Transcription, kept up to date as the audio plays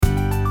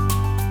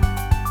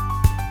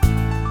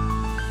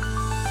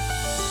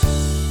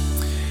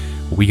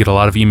We get a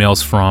lot of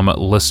emails from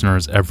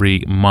listeners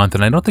every month,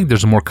 and I don't think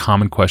there's a more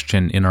common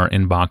question in our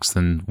inbox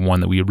than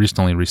one that we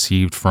recently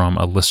received from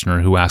a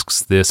listener who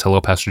asks this. Hello,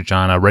 Pastor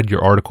John. I read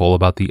your article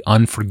about the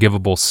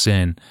unforgivable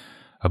sin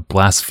of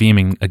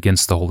blaspheming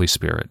against the Holy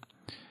Spirit.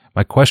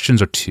 My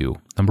questions are two.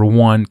 Number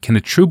one, can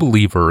a true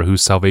believer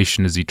whose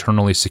salvation is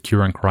eternally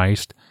secure in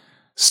Christ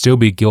still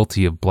be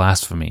guilty of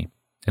blasphemy?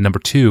 And number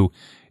two,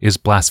 is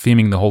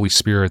blaspheming the Holy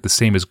Spirit the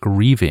same as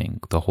grieving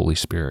the Holy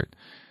Spirit?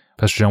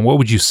 Pastor John, what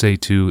would you say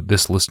to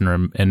this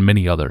listener and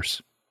many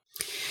others?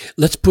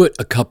 Let's put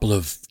a couple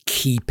of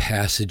key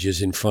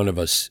passages in front of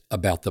us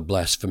about the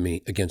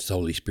blasphemy against the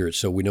Holy Spirit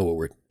so we know what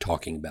we're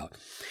talking about.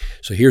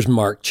 So here's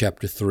Mark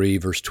chapter 3,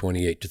 verse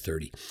 28 to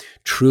 30.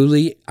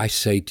 Truly I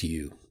say to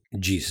you,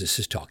 Jesus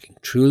is talking,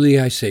 truly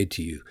I say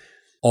to you,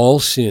 all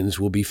sins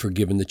will be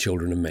forgiven the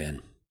children of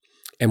man,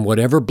 and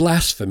whatever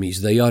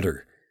blasphemies they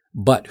utter.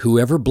 But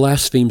whoever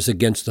blasphemes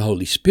against the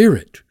Holy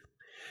Spirit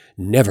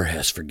never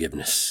has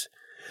forgiveness,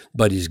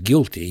 but is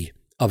guilty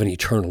of an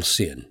eternal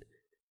sin.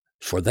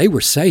 For they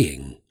were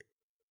saying,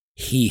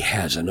 he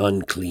has an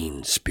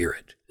unclean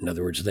spirit. In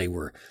other words, they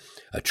were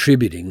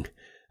attributing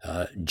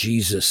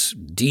Jesus'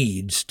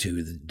 deeds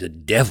to the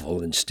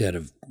devil instead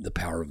of the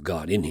power of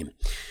God in him.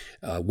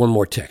 One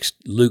more text,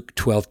 Luke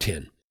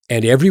 12:10.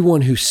 And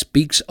everyone who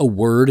speaks a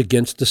word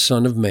against the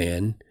Son of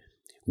Man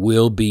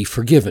will be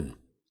forgiven.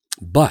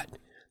 But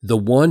the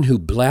one who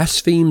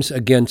blasphemes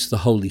against the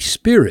Holy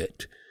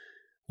Spirit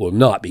will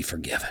not be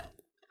forgiven.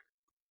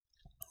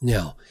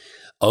 Now,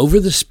 over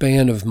the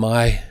span of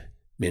my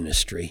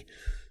ministry,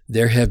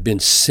 there have been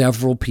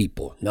several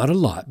people, not a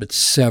lot, but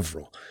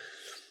several,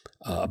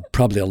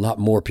 probably a lot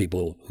more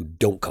people who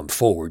don't come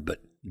forward,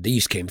 but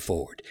these came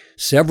forward.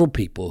 Several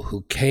people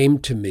who came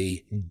to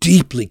me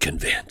deeply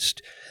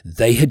convinced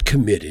they had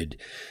committed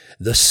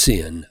the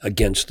sin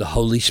against the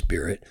Holy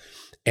Spirit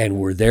and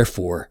were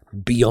therefore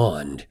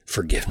beyond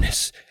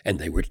forgiveness, and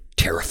they were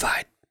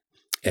terrified,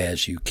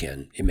 as you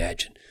can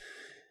imagine.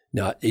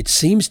 Now, it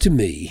seems to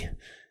me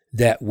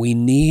that we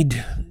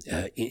need,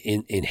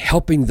 in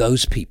helping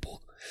those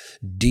people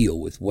deal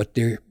with what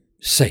they're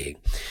saying,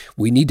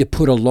 we need to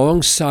put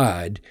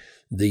alongside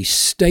the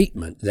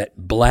statement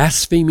that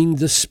blaspheming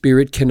the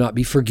Spirit cannot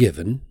be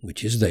forgiven,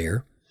 which is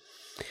there,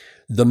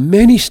 the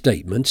many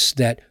statements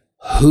that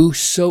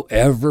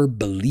whosoever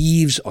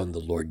believes on the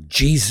Lord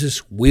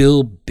Jesus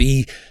will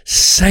be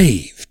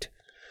saved.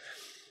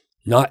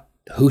 Not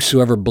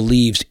whosoever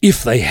believes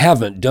if they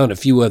haven't done a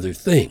few other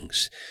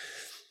things.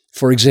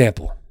 For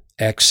example,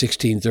 Acts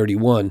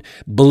 16:31,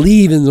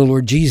 believe in the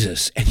Lord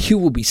Jesus and you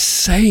will be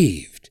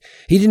saved.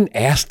 He didn't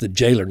ask the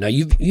jailer, now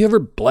you ever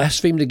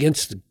blasphemed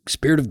against the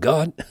Spirit of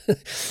God?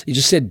 He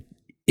just said,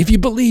 if you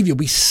believe, you'll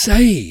be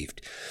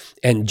saved.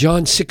 And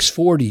John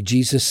 6:40,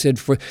 Jesus said,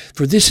 for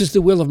this is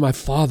the will of my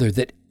Father,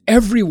 that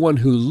everyone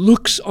who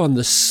looks on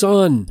the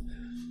Son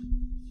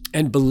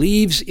and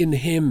believes in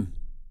him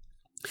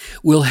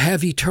will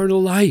have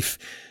eternal life,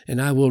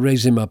 and I will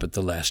raise him up at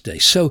the last day.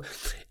 So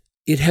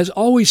it has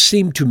always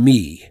seemed to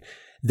me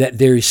that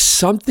there is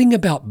something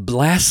about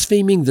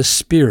blaspheming the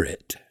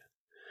Spirit,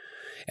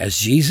 as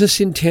Jesus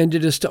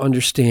intended us to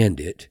understand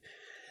it,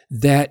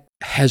 that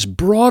has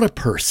brought a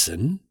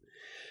person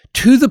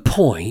to the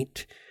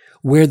point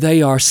where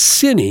they are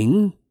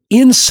sinning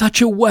in such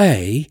a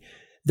way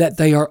that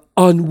they are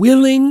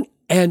unwilling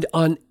and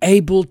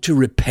unable to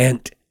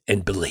repent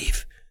and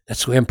believe.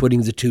 That's the way I'm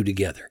putting the two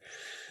together.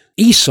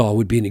 Esau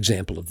would be an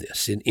example of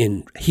this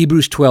in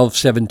Hebrews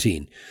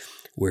 12:17,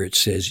 where it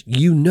says,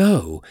 you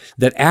know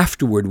that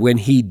afterward when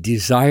he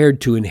desired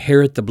to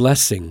inherit the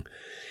blessing,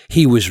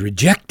 he was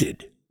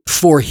rejected,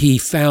 for he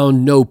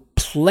found no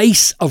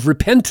place of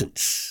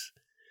repentance.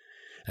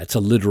 That's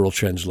a literal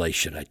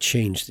translation. I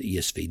changed the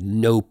ESV.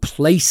 No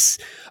place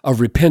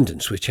of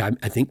repentance, which I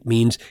think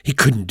means he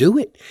couldn't do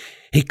it.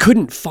 He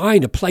couldn't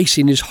find a place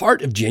in his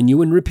heart of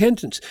genuine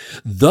repentance,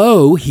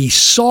 though he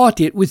sought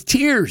it with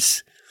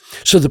tears.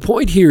 So the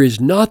point here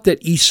is not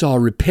that Esau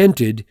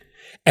repented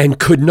and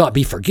could not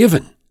be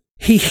forgiven.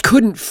 He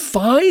couldn't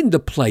find the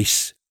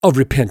place of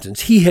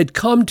repentance. He had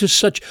come to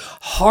such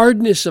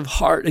hardness of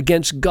heart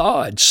against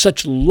God,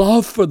 such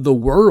love for the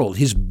world,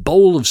 his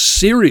bowl of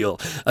cereal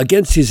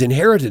against his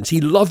inheritance.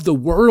 He loved the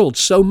world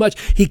so much,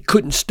 he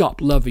couldn't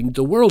stop loving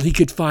the world. He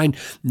could find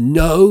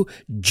no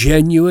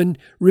genuine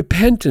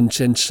repentance,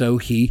 and so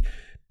he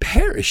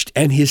perished.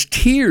 And his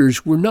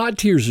tears were not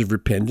tears of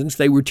repentance.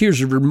 They were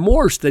tears of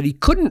remorse that he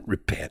couldn't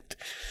repent.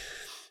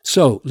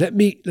 So let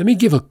me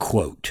give a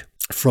quote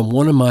from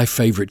one of my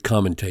favorite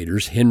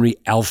commentators, Henry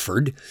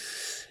Alford,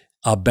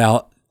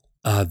 about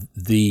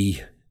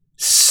the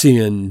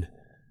sin,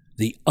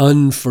 the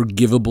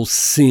unforgivable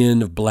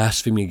sin of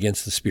blaspheming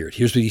against the Spirit.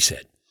 Here's what he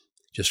said,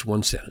 just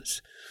one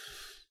sentence.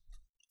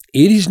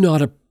 It is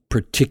not a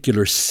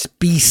particular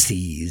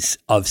species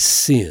of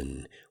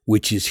sin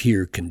which is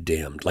here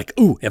condemned. Like,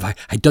 have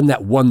I done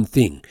that one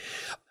thing?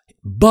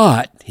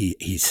 But,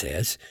 he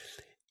says,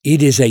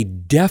 it is a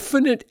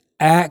definite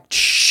act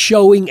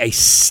showing a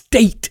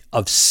state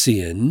of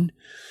sin,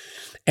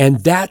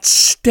 and that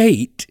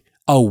state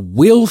a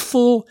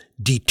willful,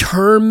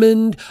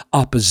 determined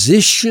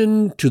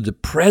opposition to the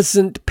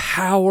present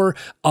power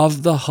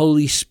of the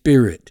Holy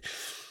Spirit.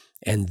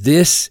 And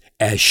this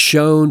as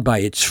shown by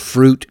its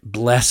fruit,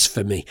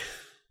 blasphemy,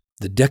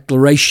 the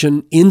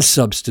declaration in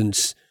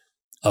substance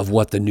of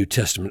what the New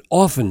Testament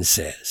often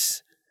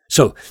says.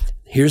 So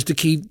here's the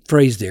key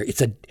phrase there.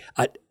 It's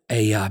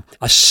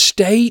a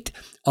state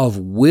of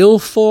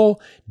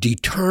willful,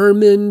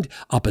 determined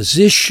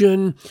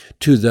opposition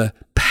to the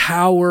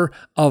power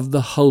of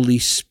the Holy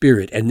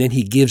Spirit. And then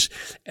he gives,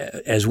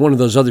 as one of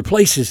those other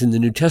places in the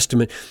New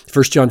Testament,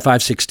 1 John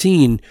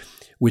 5:16,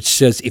 which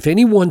says, if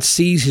anyone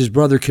sees his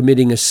brother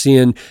committing a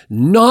sin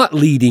not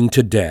leading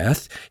to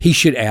death, he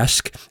should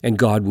ask, and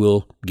God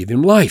will give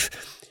him life.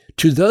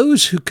 To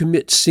those who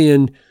commit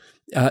sin,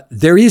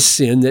 there is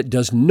sin that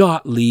does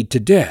not lead to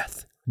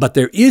death, but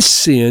there is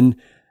sin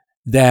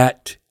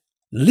that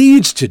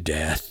leads to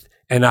death,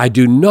 and I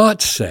do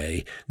not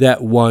say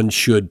that one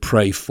should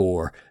pray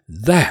for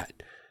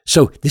that.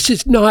 So this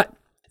is not,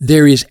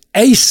 there is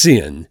a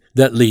sin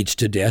that leads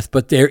to death,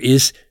 but there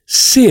is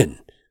sin.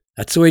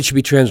 That's the way it should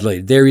be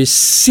translated. There is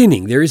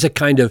sinning. There is a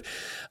kind of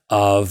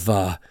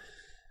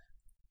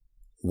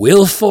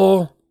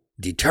willful,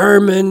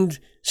 determined,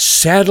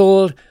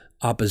 settled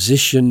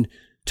opposition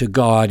to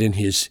God and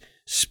His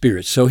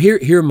Spirit. So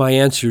here are my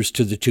answers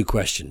to the two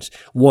questions.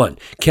 One,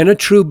 can a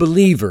true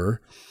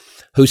believer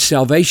whose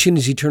salvation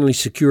is eternally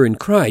secure in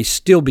Christ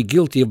still be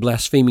guilty of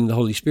blaspheming the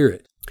Holy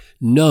Spirit?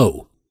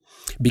 No,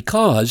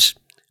 because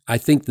I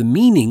think the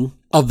meaning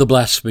of the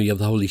blasphemy of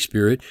the Holy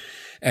Spirit,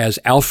 as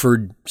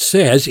Alford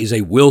says, is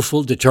a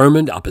willful,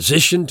 determined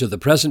opposition to the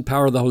present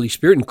power of the Holy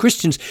Spirit. And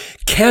Christians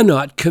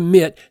cannot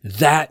commit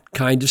that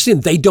kind of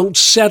sin. They don't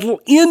settle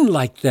in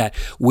like that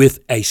with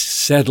a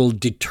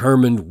settled,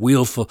 determined,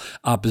 willful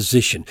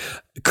opposition.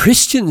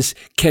 Christians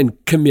can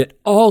commit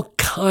all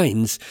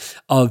kinds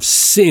of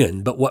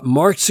sin, but what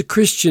marks a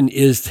Christian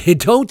is they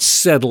don't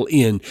settle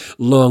in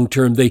long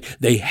term. They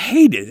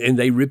hate it and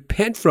they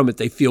repent from it.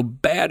 They feel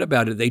bad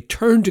about it. They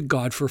turn to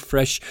God for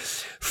fresh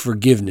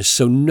forgiveness.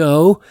 So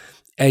no,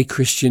 a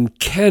Christian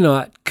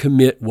cannot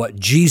commit what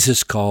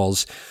Jesus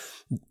calls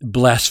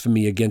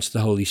blasphemy against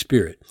the Holy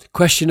Spirit.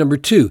 Question number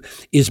 2,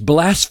 is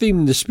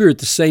blaspheming the Spirit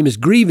the same as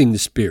grieving the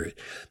Spirit?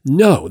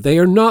 No, they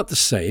are not the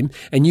same,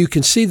 and you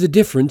can see the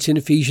difference in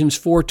Ephesians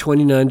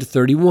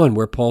 4:29-31,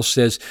 where Paul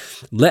says,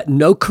 let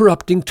no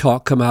corrupting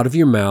talk come out of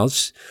your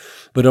mouths,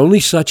 but only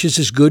such as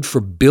is good for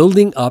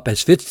building up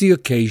as fits the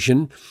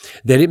occasion,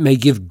 that it may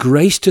give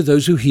grace to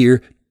those who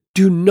hear.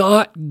 Do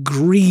not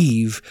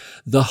grieve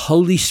the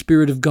Holy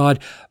Spirit of God,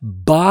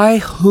 by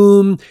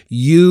whom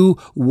you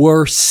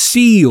were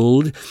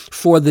sealed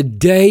for the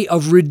day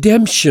of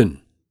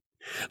redemption.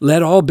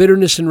 Let all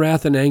bitterness and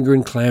wrath and anger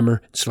and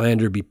clamor and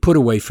slander be put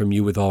away from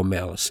you with all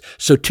malice.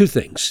 So 2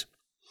 things.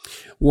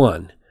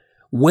 1,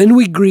 when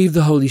we grieve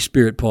the Holy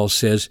Spirit, Paul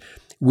says,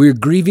 we're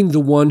grieving the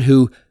one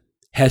who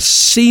has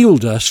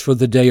sealed us for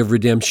the day of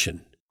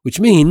redemption, which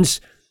means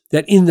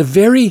that in the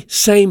very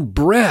same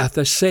breath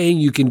as saying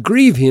you can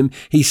grieve him,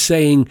 he's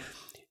saying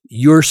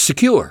you're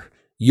secure,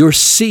 you're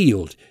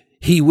sealed.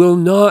 He will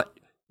not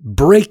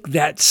break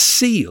that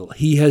seal.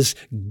 He has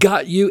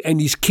got you and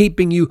he's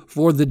keeping you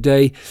for the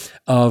day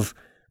of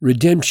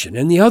redemption.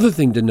 And the other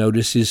thing to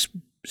notice is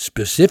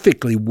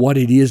specifically what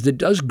it is that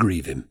does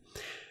grieve him.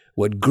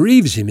 What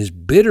grieves him is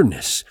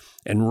bitterness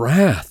and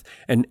wrath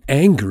and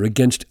anger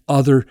against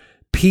other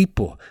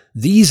people.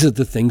 These are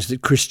the things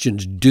that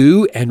Christians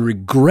do and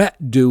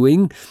regret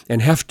doing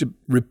and have to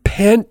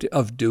repent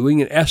of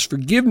doing and ask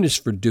forgiveness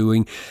for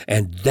doing.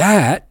 And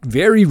that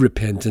very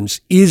repentance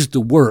is the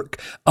work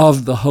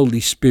of the Holy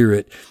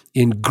Spirit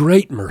in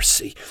great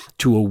mercy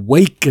to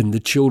awaken the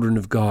children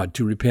of God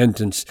to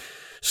repentance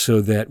so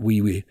that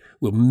we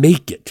will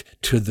make it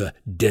to the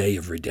day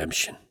of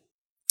redemption.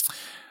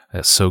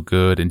 That's so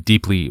good and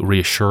deeply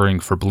reassuring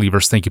for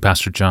believers. Thank you,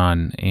 Pastor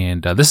John.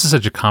 And this is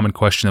such a common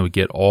question that we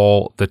get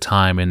all the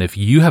time. And if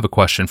you have a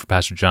question for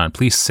Pastor John,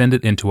 please send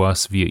it in to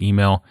us via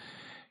email.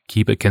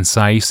 Keep it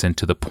concise and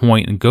to the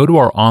point, and go to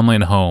our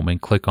online home and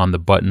click on the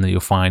button that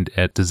you'll find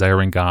at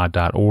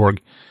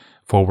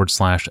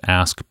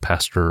desiringgod.org/Ask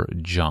Pastor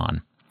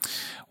John.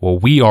 Well,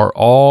 we are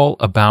all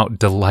about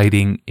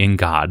delighting in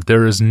God.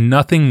 There is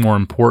nothing more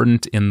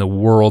important in the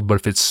world, but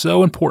if it's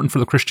so important for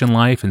the Christian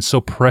life and so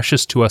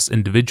precious to us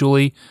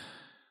individually,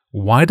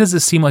 why does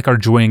it seem like our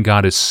joy in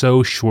God is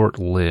so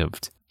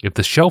short-lived? If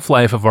the shelf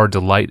life of our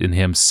delight in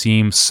Him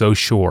seems so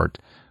short,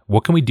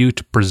 what can we do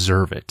to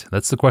preserve it?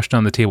 That's the question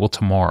on the table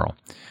tomorrow.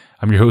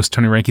 I'm your host,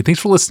 Tony Reinke. Thanks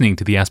for listening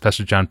to the Ask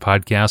Pastor John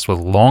podcast with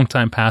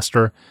longtime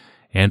pastor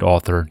and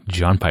author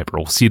John Piper.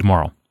 We'll see you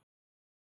tomorrow.